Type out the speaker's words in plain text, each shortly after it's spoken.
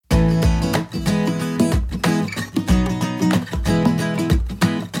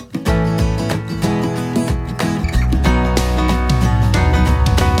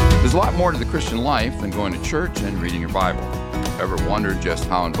Christian life than going to church and reading your Bible. Ever wondered just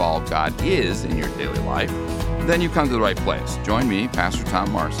how involved God is in your daily life? Then you've come to the right place. Join me, Pastor Tom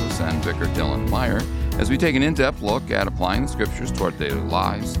Marcis, and Vicar Meyer, as we take an in-depth look at applying the Scriptures to our daily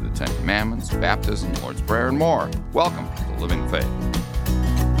lives, the Ten Commandments, baptism, Lord's Prayer, and more. Welcome to Living Faith.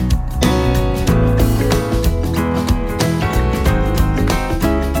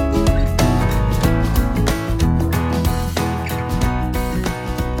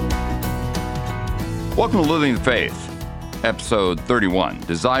 Welcome to Living Faith, episode 31,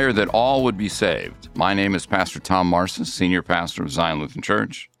 Desire That All Would Be Saved. My name is Pastor Tom Marcis, Senior Pastor of Zion Lutheran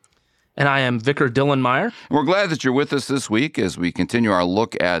Church. And I am Vicar Meyer. We're glad that you're with us this week as we continue our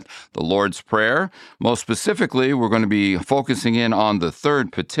look at the Lord's Prayer. Most specifically, we're going to be focusing in on the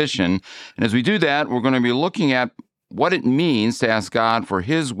Third Petition. And as we do that, we're going to be looking at what it means to ask God for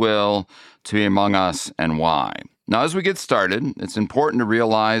His will to be among us and why. Now, as we get started, it's important to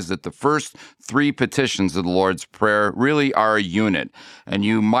realize that the first three petitions of the Lord's Prayer really are a unit. And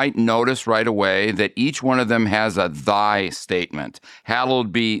you might notice right away that each one of them has a thy statement.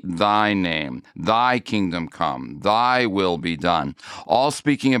 Hallowed be thy name, thy kingdom come, thy will be done. All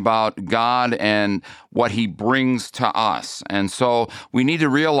speaking about God and what He brings to us. And so we need to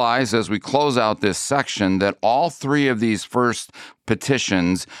realize as we close out this section that all three of these first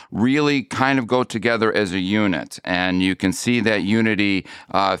petitions really kind of go together as a unit. And you can see that unity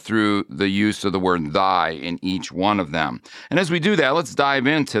through the use of the word thy in each one of them. And as we do that, let's dive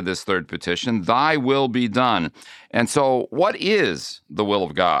into this third petition, thy will be done. And so what is the will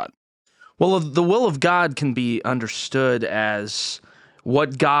of God? Well, the will of God can be understood as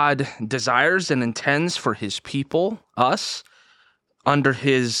what God desires and intends for His people, us, under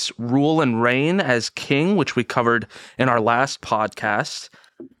His rule and reign as king, which we covered in our last podcast.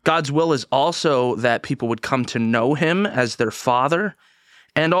 God's will is also that people would come to know Him as their Father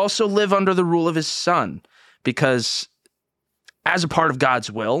and also live under the rule of His Son, because as a part of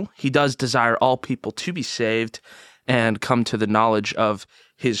God's will, He does desire all people to be saved and come to the knowledge of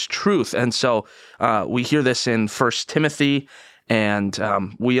His truth. And so we hear this in 1 Timothy, and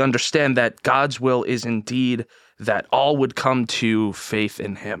we understand that God's will is indeed that all would come to faith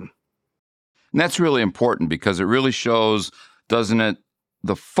in Him. And that's really important because it really shows, doesn't it,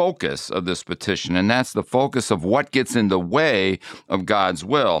 the focus of this petition, and that's the focus of what gets in the way of God's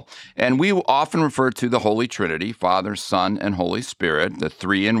will. And we often refer to the Holy Trinity, Father, Son, and Holy Spirit, the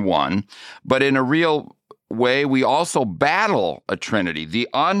three in one, but in a real way, we also battle a Trinity, the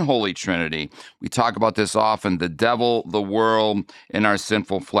unholy Trinity. We talk about this often, the devil, the world, and our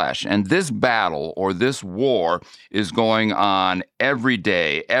sinful flesh. And this battle or this war is going on every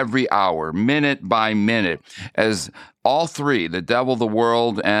day, every hour, minute by minute, as all three, the devil, the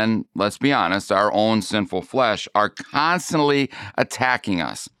world, and let's be honest, our own sinful flesh, are constantly attacking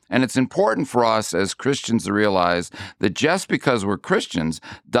us. And it's important for us as Christians to realize that just because we're Christians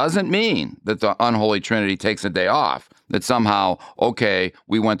doesn't mean that the unholy Trinity takes a day off, that somehow, okay,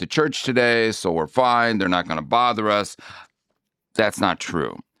 we went to church today, so we're fine, they're not going to bother us. That's not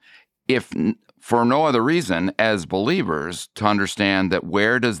true. If for no other reason, as believers, to understand that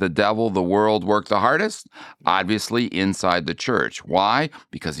where does the devil, the world, work the hardest? Obviously, inside the church. Why?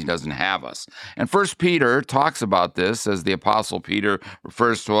 Because he doesn't have us. And 1 Peter talks about this as the Apostle Peter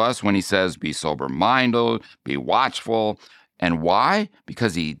refers to us when he says, be sober-minded, be watchful. And why?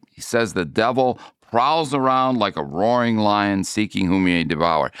 Because he says the devil prowls around like a roaring lion seeking whom he may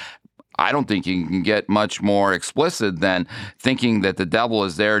devour. I don't think you can get much more explicit than thinking that the devil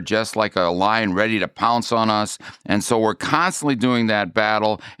is there just like a lion ready to pounce on us. And so we're constantly doing that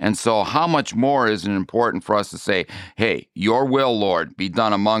battle. And so how much more is it important for us to say, hey, your will, Lord, be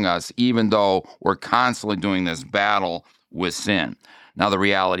done among us, even though we're constantly doing this battle with sin. Now, the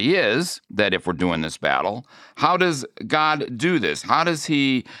reality is that if we're doing this battle, how does God do this? How does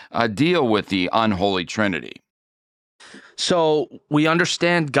He deal with the unholy Trinity? So we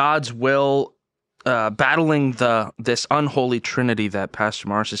understand God's will battling this unholy Trinity that Pastor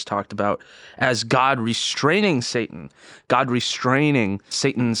Marcis talked about as God restraining Satan, God restraining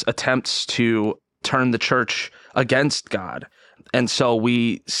Satan's attempts to turn the church against God. And so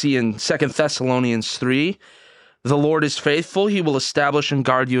we see in 2 Thessalonians 3, the Lord is faithful, He will establish and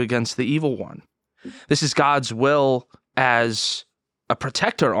guard you against the evil one. This is God's will as a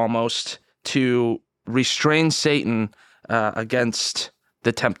protector almost to restrain Satan against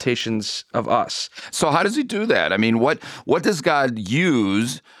the temptations of us. So how does He do that? I mean, what does God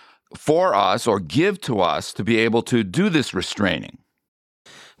use for us or give to us to be able to do this restraining?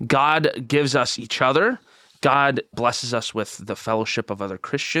 God gives us each other. God blesses us with the fellowship of other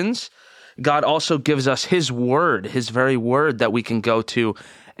Christians. God also gives us His word, His very word that we can go to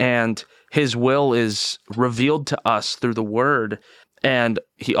and his will is revealed to us through the word. And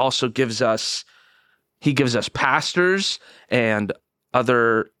he also gives us pastors and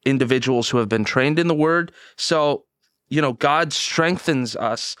other individuals who have been trained in the word. So, God strengthens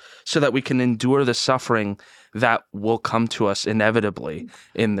us so that we can endure the suffering that will come to us inevitably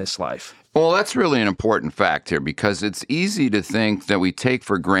in this life. Well, that's really an important fact here, because it's easy to think that we take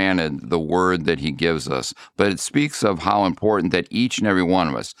for granted the word that he gives us, but it speaks of how important that each and every one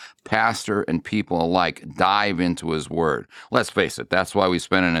of us, pastor and people alike, dive into his word. Let's face it, that's why we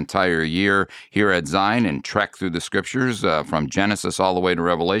spend an entire year here at Zion and trek through the scriptures from Genesis all the way to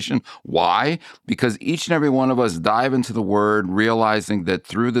Revelation. Why? Because each and every one of us dive into the word, realizing that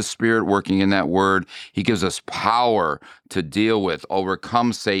through the Spirit working in that word, he gives us power to deal with,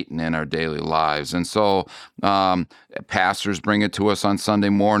 overcome Satan in our daily lives. And so pastors bring it to us on Sunday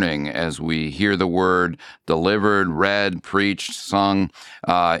morning as we hear the word delivered, read, preached, sung.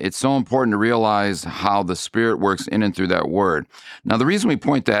 It's so important to realize how the Spirit works in and through that word. Now, the reason we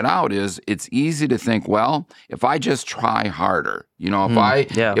point that out is it's easy to think, well, if I just try harder,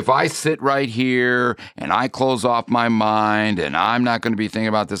 if I sit right here and I close off my mind and I'm not going to be thinking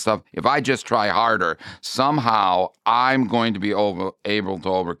about this stuff, if I just try harder, somehow I'm going to be able to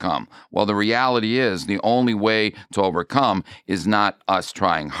overcome. Well, the reality is the only way to overcome is not us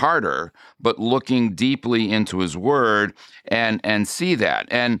trying harder, but looking deeply into his word and see that.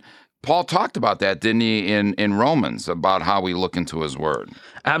 And Paul talked about that, didn't he, in Romans, about how we look into his word?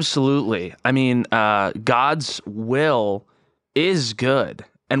 Absolutely. I mean, God's will is good,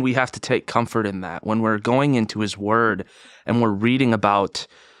 and we have to take comfort in that. When we're going into his word and we're reading about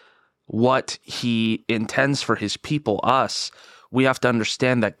what he intends for his people, us, we have to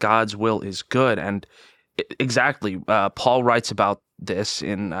understand that God's will is good. And exactly, Paul writes about this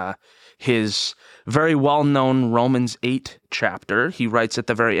in his very well-known Romans 8 chapter. He writes at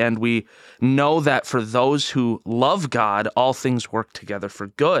the very end, we know that for those who love God, all things work together for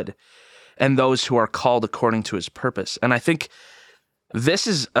good, and those who are called according to his purpose. And I think this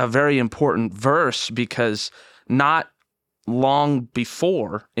is a very important verse, because not long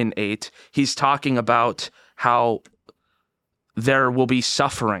before in 8, he's talking about how there will be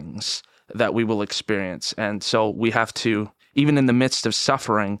sufferings that we will experience. And so we have to, even in the midst of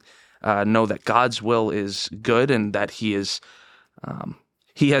suffering, know that God's will is good, and that he has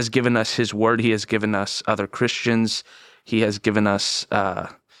given us his word. He has given us other Christians. He has given us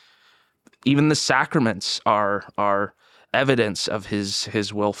even the sacraments are evidence of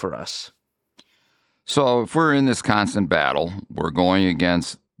his will for us. So if we're in this constant battle, we're going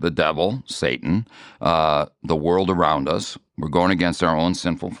against the devil, Satan, the world around us. We're going against our own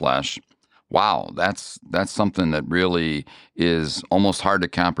sinful flesh. Wow, that's something that really is almost hard to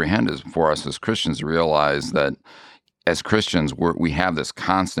comprehend for us as Christians, to realize that as Christians, we have this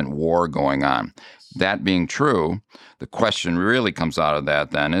constant war going on. That being true, the question really comes out of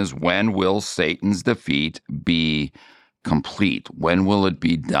that then is, when will Satan's defeat be complete? When will it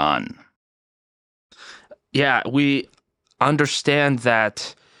be done? Yeah, we understand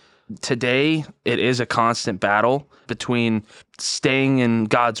that today it is a constant battle between staying in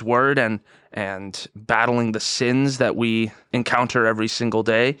God's word and battling the sins that we encounter every single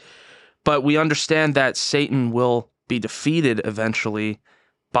day. But we understand that Satan will be defeated eventually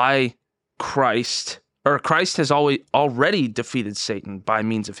by Christ, or Christ has already defeated Satan by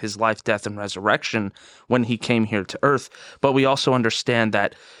means of his life, death, and resurrection when he came here to earth. But we also understand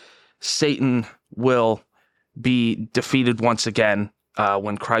that Satan will be defeated once again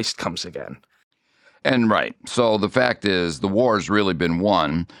when Christ comes again. And right. So the fact is, the war has really been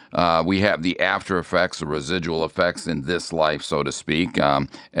won. We have the after effects, the residual effects in this life, so to speak,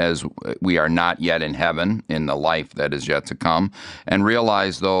 as we are not yet in heaven, in the life that is yet to come. And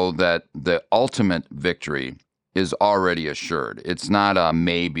realize, though, that the ultimate victory is already assured. It's not a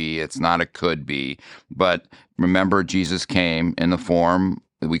maybe, it's not a could be. But remember, Jesus came in the form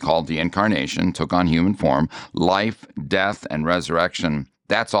we call it the incarnation, took on human form, life, death, and resurrection.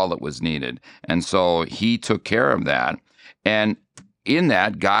 That's all that was needed. And so he took care of that. And in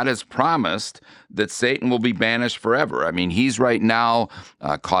that, God has promised that Satan will be banished forever. I mean, he's right now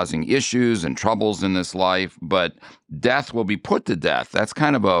causing issues and troubles in this life, but death will be put to death. That's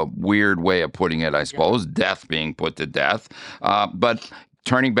kind of a weird way of putting it, I suppose, death being put to death. But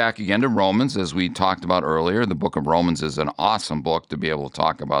turning back again to Romans, as we talked about earlier, the book of Romans is an awesome book to be able to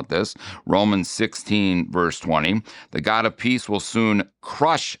talk about this. Romans 16, verse 20, the God of peace will soon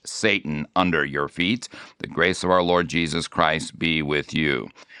crush Satan under your feet. The grace of our Lord Jesus Christ be with you.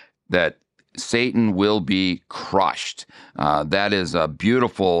 That Satan will be crushed. That is a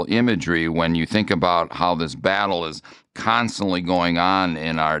beautiful imagery when you think about how this battle is constantly going on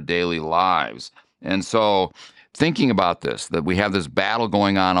in our daily lives. And so, thinking about this, that we have this battle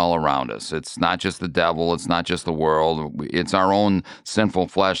going on all around us. It's not just the devil, it's not just the world, it's our own sinful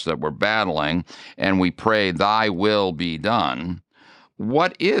flesh that we're battling, and we pray, thy will be done.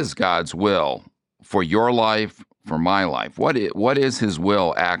 What is God's will for your life, for my life? What is his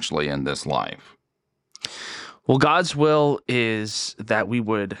will actually in this life? Well, God's will is that we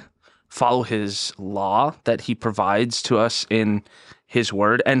would follow his law that he provides to us in his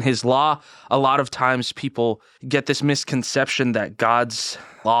word. And his law, a lot of times people get this misconception that God's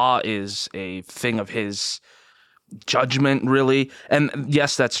law is a thing of his judgment, really. And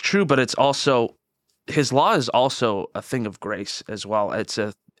yes, that's true, but it's also, his law is also a thing of grace as well. It's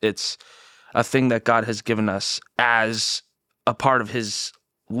a thing that God has given us as a part of his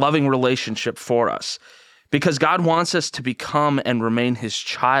loving relationship for us. Because God wants us to become and remain his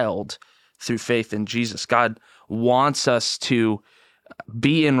child through faith in Jesus. God wants us to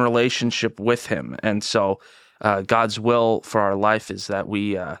be in relationship with him. And so God's will for our life is that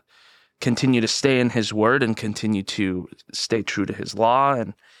we continue to stay in his word and continue to stay true to his law.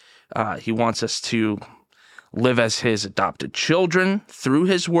 And he wants us to live as his adopted children through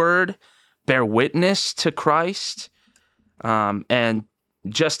his word, bear witness to Christ. And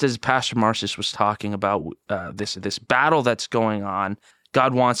just as Pastor Marcis was talking about this battle that's going on,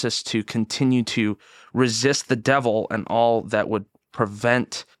 God wants us to continue to resist the devil and all that would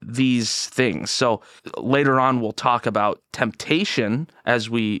prevent these things. So later on, we'll talk about temptation as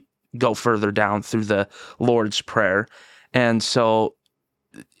we go further down through the Lord's Prayer. And so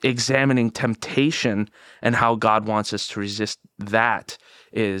examining temptation and how God wants us to resist that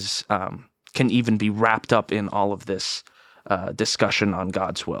is can even be wrapped up in all of this discussion on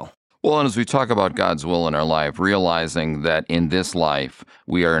God's will. Well, and as we talk about God's will in our life, realizing that in this life,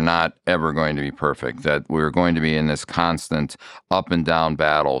 we are not ever going to be perfect, that we're going to be in this constant up and down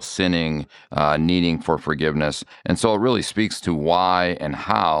battle, sinning, needing for forgiveness. And so it really speaks to why and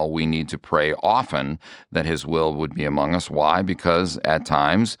how we need to pray often that his will would be among us. Why? Because at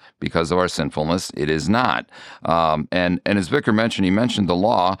times, because of our sinfulness, it is not. And as Vicar mentioned, he mentioned the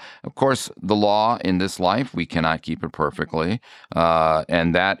law. Of course, the law in this life, we cannot keep it perfectly.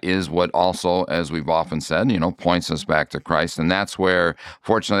 And that is what also, as we've often said, points us back to Christ. And that's where,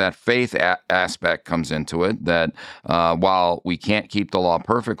 fortunately, that faith aspect comes into it, that while we can't keep the law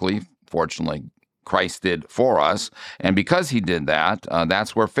perfectly, fortunately, Christ did for us. And because he did that,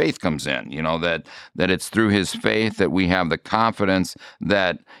 that's where faith comes in, that it's through his faith that we have the confidence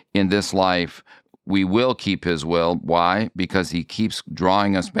that in this life we will keep his will. Why? Because he keeps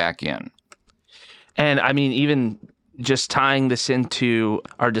drawing us back in. And I mean, even just tying this into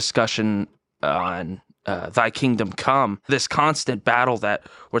our discussion on thy kingdom come, this constant battle that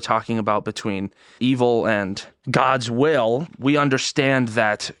we're talking about between evil and God's will, we understand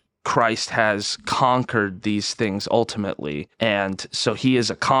that Christ has conquered these things ultimately. And so he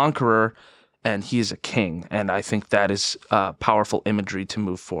is a conqueror and he is a king. And I think that is powerful imagery to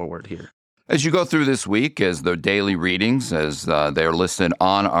move forward here. As you go through this week, as the daily readings, as they're listed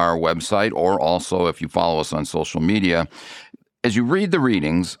on our website, or also if you follow us on social media, as you read the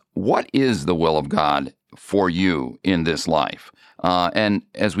readings, what is the will of God for you in this life? And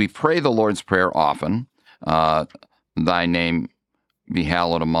as we pray the Lord's Prayer often, thy name be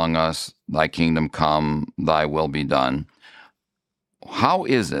hallowed among us, thy kingdom come, thy will be done. How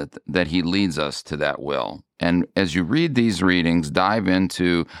is it that he leads us to that will? And as you read these readings, dive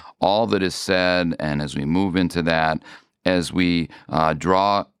into all that is said, and as we move into that, as we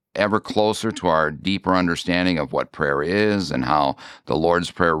draw ever closer to our deeper understanding of what prayer is and how the Lord's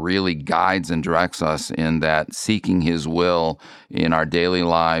Prayer really guides and directs us in that seeking his will in our daily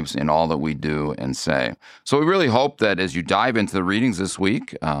lives, in all that we do and say. So we really hope that as you dive into the readings this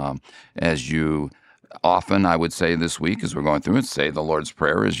week, as you often, I would say this week, as we're going through it, say the Lord's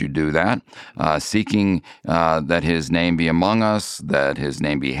Prayer as you do that, seeking that his name be among us, that his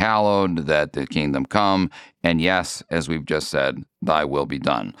name be hallowed, that the kingdom come, and yes, as we've just said, thy will be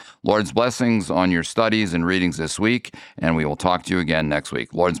done. Lord's blessings on your studies and readings this week, and we will talk to you again next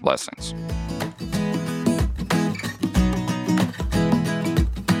week. Lord's blessings.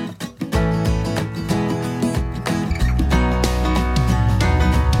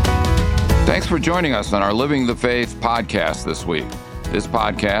 Thanks for joining us on our Living the Faith podcast this week. This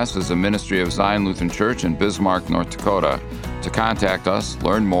podcast is a ministry of Zion Lutheran Church in Bismarck, North Dakota. To contact us,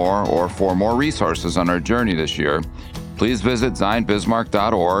 learn more, or for more resources on our journey this year, please visit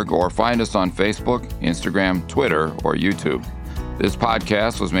zionbismarck.org or find us on Facebook, Instagram, Twitter, or YouTube. This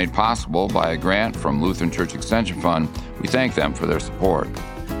podcast was made possible by a grant from Lutheran Church Extension Fund. We thank them for their support.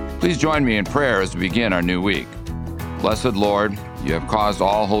 Please join me in prayer as we begin our new week. Blessed Lord, you have caused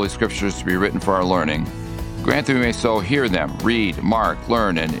all Holy Scriptures to be written for our learning. Grant that we may so hear them, read, mark,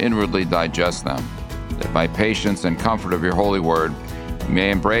 learn, and inwardly digest them, that by patience and comfort of your holy word, we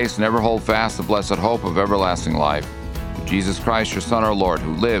may embrace and ever hold fast the blessed hope of everlasting life. Through Jesus Christ, your Son, our Lord,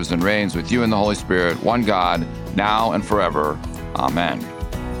 who lives and reigns with you in the Holy Spirit, one God, now and forever. Amen.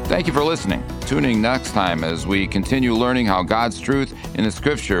 Thank you for listening. Tune in next time as we continue learning how God's truth in the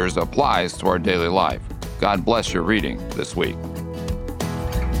Scriptures applies to our daily life. God bless your reading this week.